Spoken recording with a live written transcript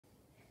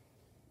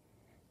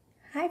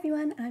Hi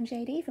everyone, I'm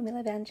JD from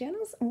Little Bindy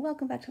Journals and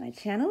welcome back to my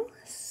channel.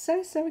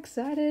 So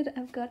excited.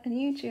 I've got a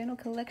new journal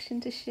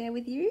collection to share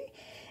with you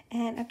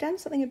and I've done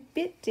something a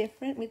bit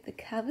different with the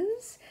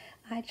covers.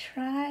 I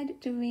tried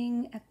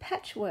doing a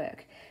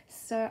patchwork.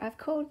 So I've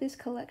called this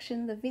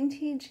collection the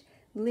Vintage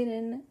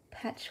Linen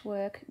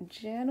Patchwork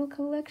Journal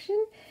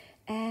Collection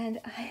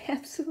and I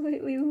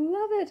absolutely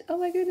love it. Oh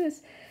my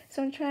goodness.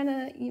 So I'm trying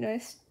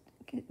to,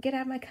 get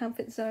out of my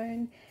comfort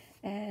zone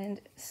and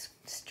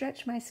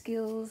stretch my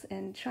skills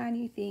and try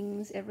new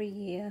things every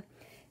year.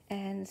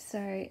 And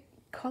so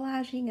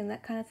collaging and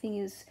that kind of thing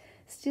is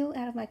still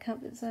out of my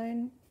comfort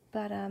zone,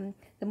 but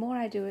the more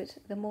I do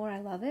it, the more I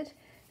love it.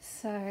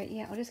 So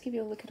yeah, I'll just give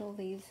you a look at all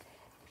these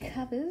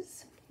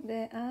covers.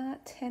 There are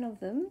 10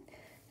 of them.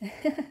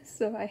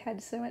 So I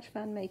had so much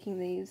fun making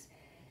these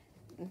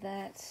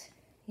that,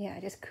 yeah,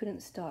 I just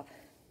couldn't stop.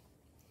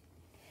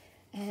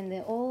 And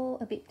they're all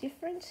a bit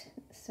different,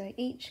 so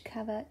each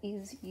cover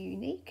is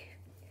unique,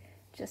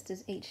 just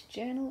as each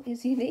journal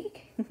is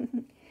unique.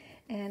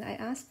 And I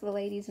asked the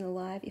ladies in the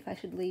live if I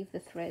should leave the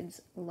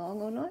threads long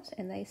or not,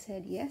 and they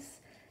said yes,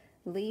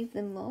 leave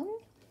them long.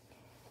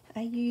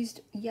 I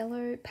used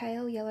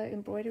pale yellow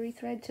embroidery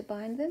thread to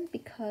bind them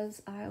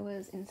because I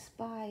was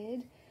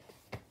inspired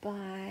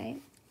by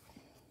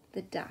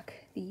the duck,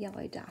 the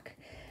yellow duck,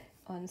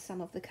 on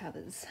some of the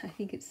covers. I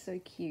think it's so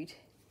cute.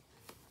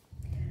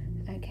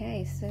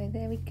 Okay, so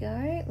there we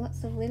go,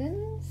 lots of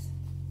linens.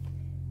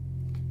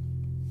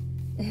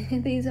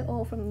 These are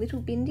all from Little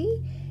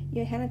Bindy,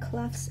 Johanna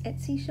Clough's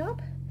Etsy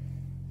shop.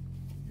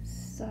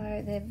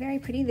 So they're very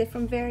pretty, they're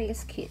from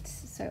various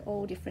kits, so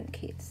all different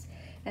kits.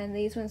 And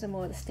these ones are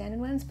more the standard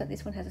ones, but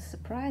this one has a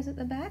surprise at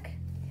the back.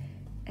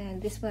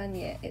 And this one,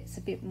 yeah, it's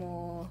a bit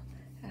more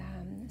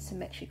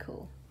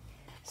symmetrical.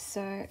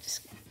 So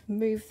just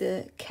move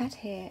the cat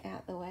hair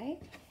out the way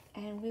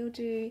and we'll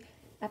do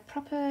a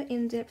proper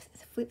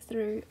in-depth flip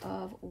through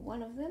of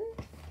one of them,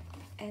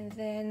 and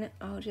then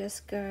I'll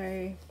just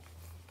go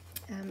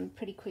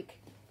pretty quick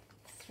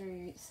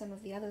through some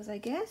of the others, I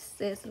guess.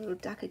 There's the little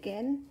duck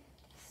again,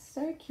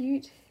 so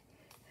cute.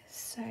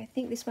 So I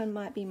think this one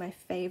might be my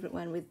favorite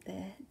one with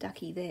the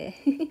ducky there.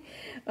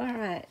 All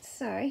right,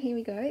 so here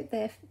we go.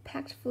 They're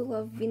packed full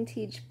of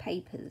vintage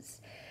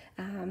papers.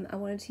 I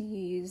wanted to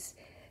use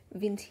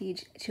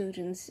vintage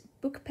children's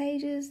book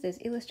pages. There's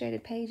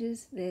illustrated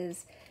pages,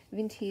 there's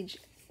vintage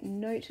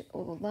note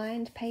or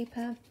lined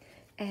paper,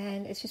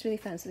 and it's just really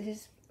fun. So this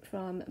is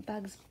from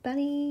Bugs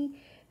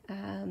Bunny.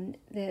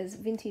 There's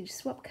vintage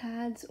swap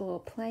cards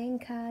or playing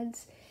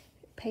cards,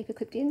 paper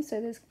clipped in,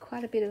 so there's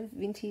quite a bit of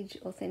vintage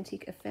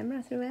authentic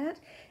ephemera throughout,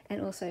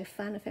 and also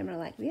fun ephemera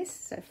like this,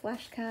 so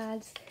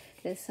flashcards.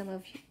 There's some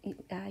of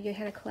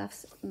Johanna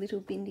Clough's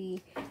Little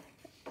Bindy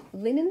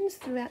linens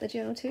throughout the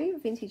journal too,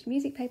 vintage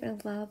music paper.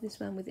 I love this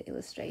one with the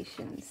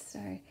illustrations,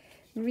 so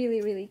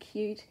really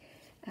cute.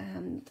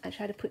 I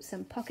try to put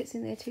some pockets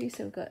in there too,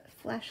 so we've got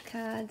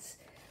flashcards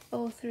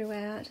all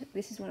throughout.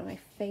 This is one of my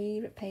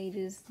favourite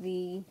pages,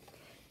 the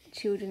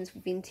Children's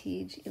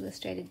Vintage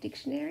Illustrated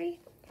Dictionary,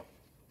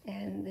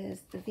 and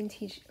there's the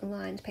vintage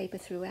lined paper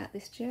throughout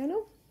this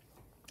journal.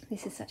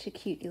 This is such a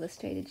cute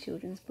illustrated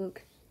children's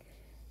book,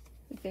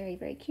 very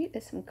cute.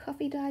 There's some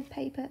coffee dyed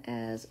paper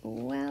as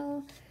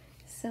well,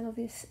 some of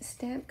this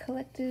stamp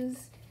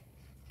collector's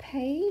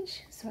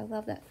page, so I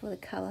love that for the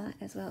colour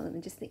as well,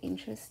 and just the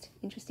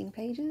interesting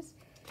pages.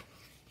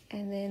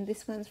 And then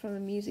this one's from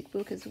a music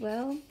book as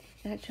well,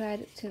 and I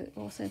tried to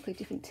also include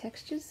different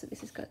textures, so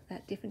this has got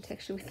that different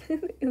texture with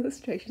the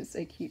illustration,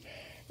 so cute.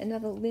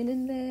 Another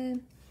linen there,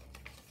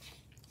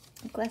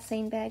 a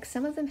glassine bag.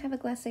 Some of them have a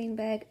glassine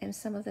bag and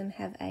some of them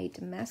have a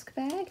damask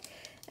bag,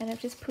 and I've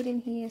just put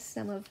in here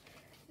some of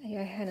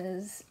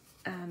Johanna's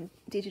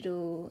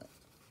digital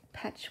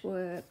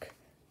patchwork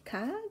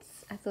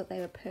cards. I thought they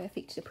were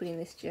perfect to put in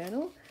this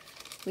journal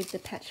with the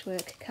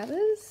patchwork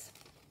covers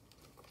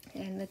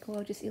and the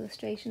gorgeous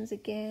illustrations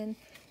again,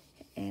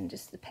 and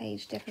just the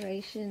page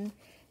decoration.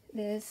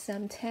 There's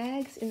some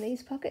tags in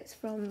these pockets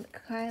from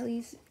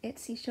Kylie's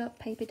Etsy shop,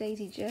 Paper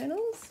Daisy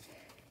Journals.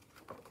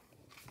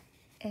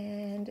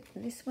 And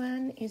this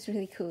one is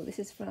really cool. This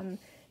is from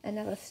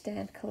another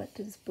stamp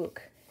collector's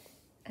book.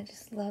 I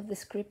just love the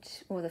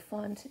script or the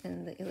font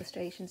and the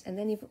illustrations, and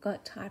then you've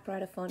got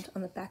typewriter font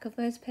on the back of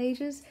those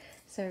pages,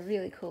 so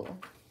really cool.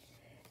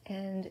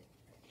 And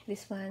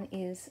this one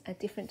is a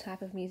different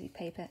type of music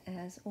paper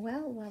as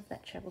well. Love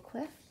that treble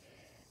clef.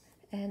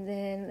 And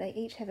then they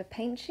each have a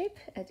paint chip,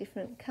 a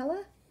different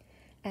colour,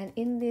 and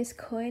in this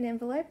coin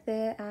envelope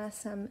there are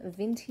some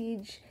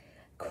vintage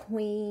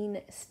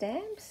Queen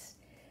stamps.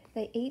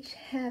 They each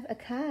have a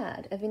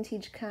card, a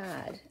vintage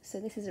card, so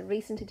this is a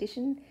recent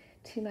addition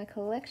to my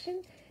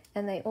collection,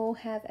 and they all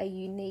have a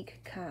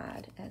unique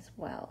card as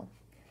well.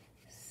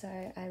 So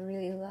I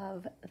really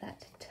love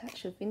that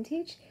touch of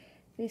vintage.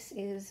 This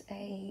is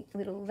a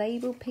little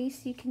label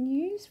piece you can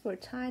use for a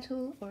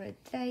title or a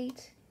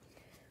date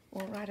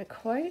or write a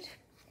quote.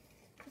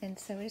 And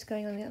so we're just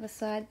going on the other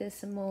side. There's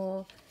some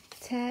more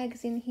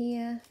tags in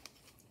here.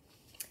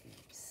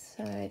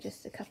 So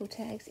just a couple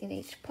tags in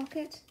each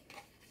pocket.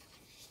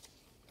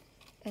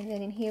 And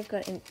then in here I've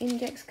got an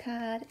index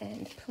card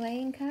and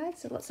playing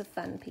cards, so lots of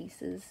fun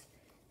pieces.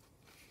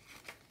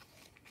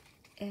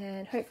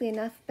 And hopefully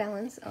enough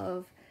balance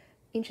of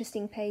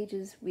interesting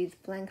pages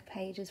with blank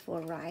pages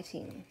for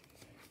writing.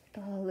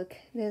 Oh look,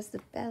 there's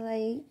the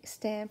ballet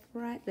stamp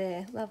right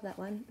there. Love that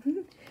one.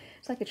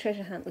 It's like a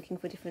treasure hunt looking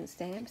for different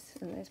stamps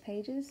in those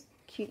pages.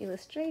 Cute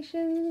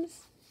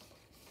illustrations.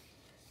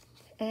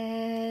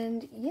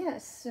 And yeah,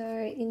 so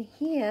in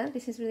here,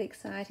 this is really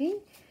exciting.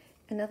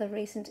 Another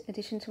recent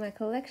addition to my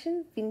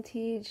collection,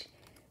 vintage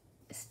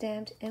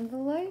stamped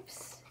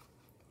envelopes.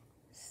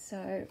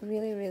 So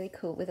really, really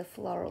cool with a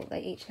floral.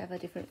 They each have a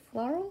different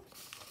floral.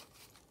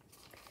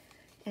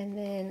 And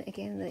then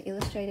again, the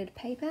illustrated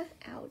paper.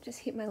 Ow, just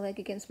hit my leg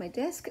against my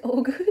desk.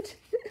 All good.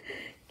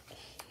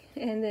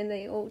 And then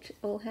they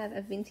all have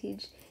a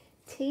vintage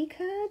tea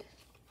card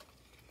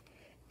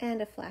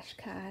and a flash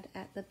card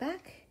at the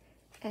back.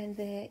 And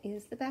there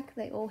is the back.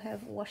 They all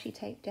have washi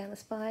tape down the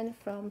spine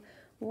from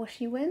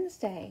Washi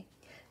Wednesday.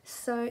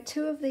 So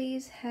 2 of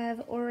these have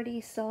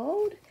already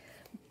sold,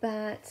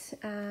 but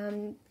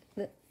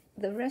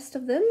the rest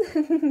of them,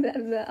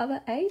 the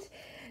other 8,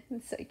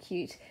 so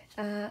cute,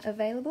 are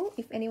available.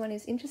 If anyone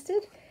is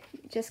interested,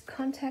 just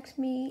contact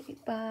me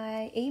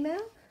by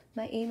email.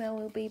 My email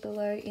will be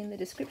below in the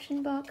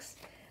description box.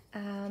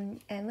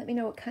 And let me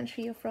know what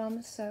country you're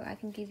from so I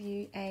can give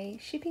you a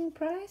shipping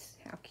price.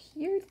 How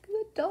cute,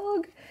 the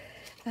dog.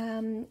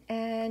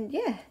 And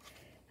yeah,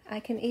 I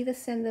can either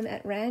send them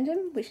at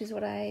random, which is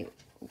what I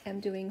am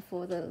doing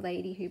for the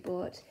lady who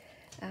bought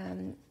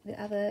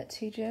the other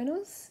 2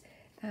 journals.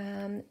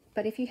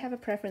 But if you have a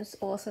preference,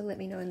 also let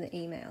me know in the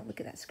email. Look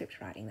at that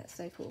script writing, that's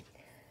so cool.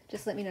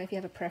 Just let me know if you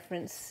have a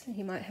preference.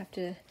 You might have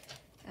to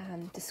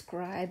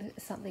describe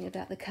something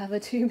about the cover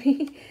to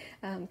me,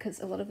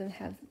 because a lot of them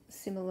have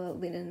similar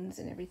linens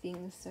and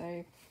everything.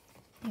 So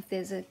if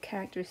there's a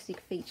characteristic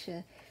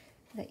feature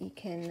that you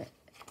can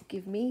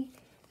give me,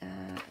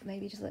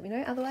 maybe just let me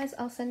know. Otherwise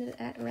I'll send it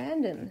at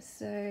random.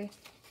 So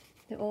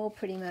they're all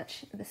pretty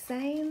much the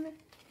same.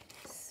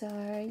 So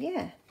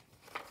yeah,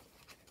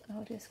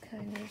 I'll just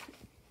kind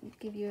of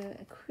give you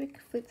a quick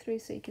flip through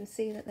so you can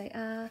see that they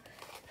are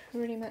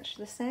pretty much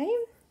the same.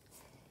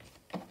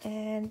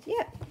 And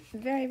yeah,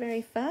 very,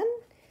 very fun.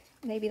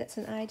 Maybe that's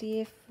an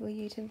idea for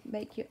you to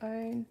make your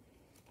own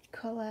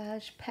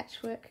collage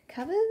patchwork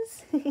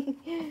covers.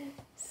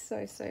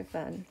 So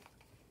fun.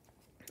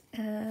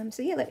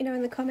 So yeah, let me know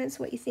in the comments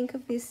what you think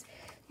of this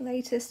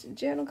latest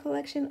journal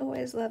collection.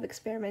 Always love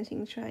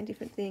experimenting, trying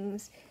different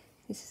things.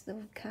 This is the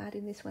card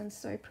in this one,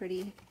 so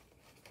pretty.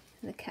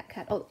 And the cat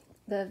card. Oh,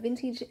 the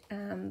vintage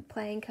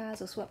playing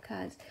cards or swap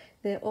cards,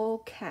 they're all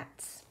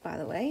cats, by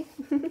the way.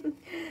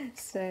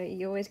 So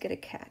you always get a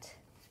cat.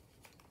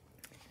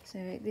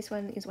 So this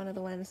one is one of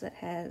the ones that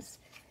has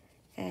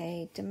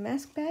a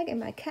damask bag, and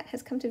my cat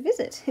has come to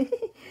visit.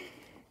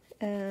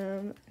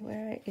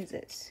 Where is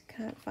it?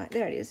 Can't find.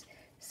 There it is.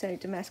 So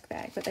damask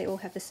bag, but they all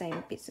have the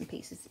same bits and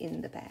pieces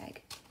in the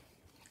bag.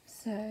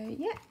 So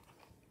yeah,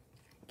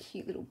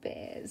 cute little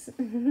bears.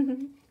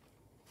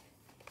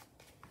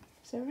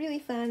 So really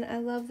fun. I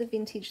love the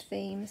vintage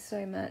theme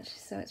so much,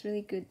 so it's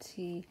really good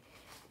to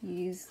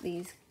use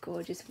these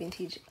gorgeous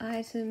vintage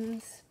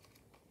items.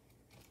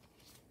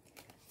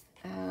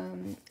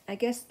 I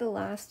guess the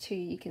last 2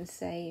 you can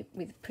say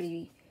with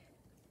pretty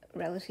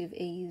relative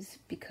ease,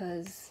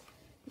 because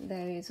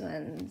those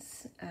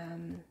ones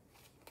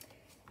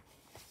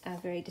are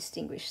very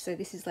distinguished. So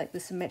this is like the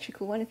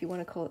symmetrical one, if you want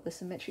to call it the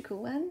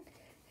symmetrical one,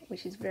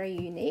 which is very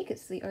unique.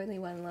 It's the only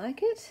one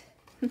like it.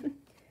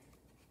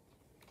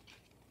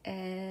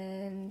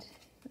 And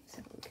let's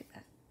have a look at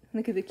that.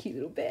 Look at the cute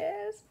little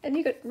bears. And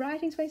you've got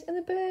writing space and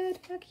the bird.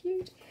 How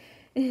cute.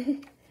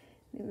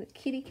 The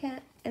kitty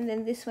cat. And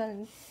then this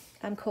one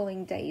I'm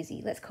calling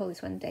Daisy. Let's call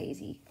this one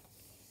Daisy.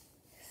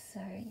 So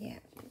yeah.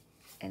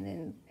 And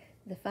then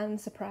the fun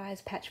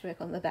surprise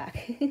patchwork on the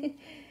back.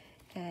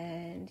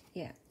 And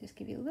yeah, just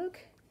give you a look.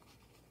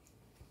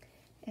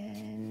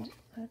 And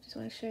I just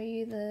want to show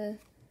you the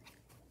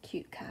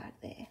cute card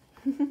there.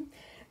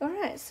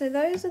 Alright, so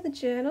those are the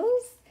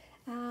journals.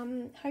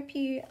 Hope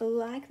you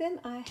like them.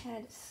 I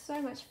had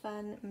so much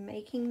fun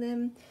making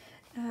them.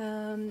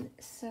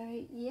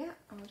 So yeah,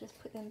 I'll just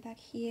put them back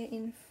here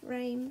in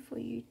frame for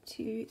you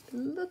to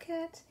look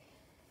at.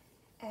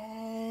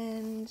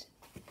 And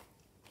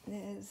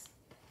there's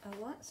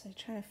a lot, so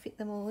trying to fit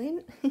them all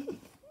in.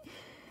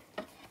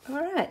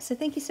 Alright, so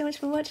thank you so much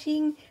for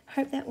watching.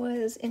 Hope that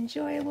was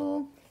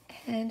enjoyable,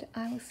 and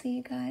I will see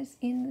you guys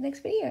in the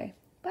next video.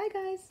 Bye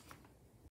guys!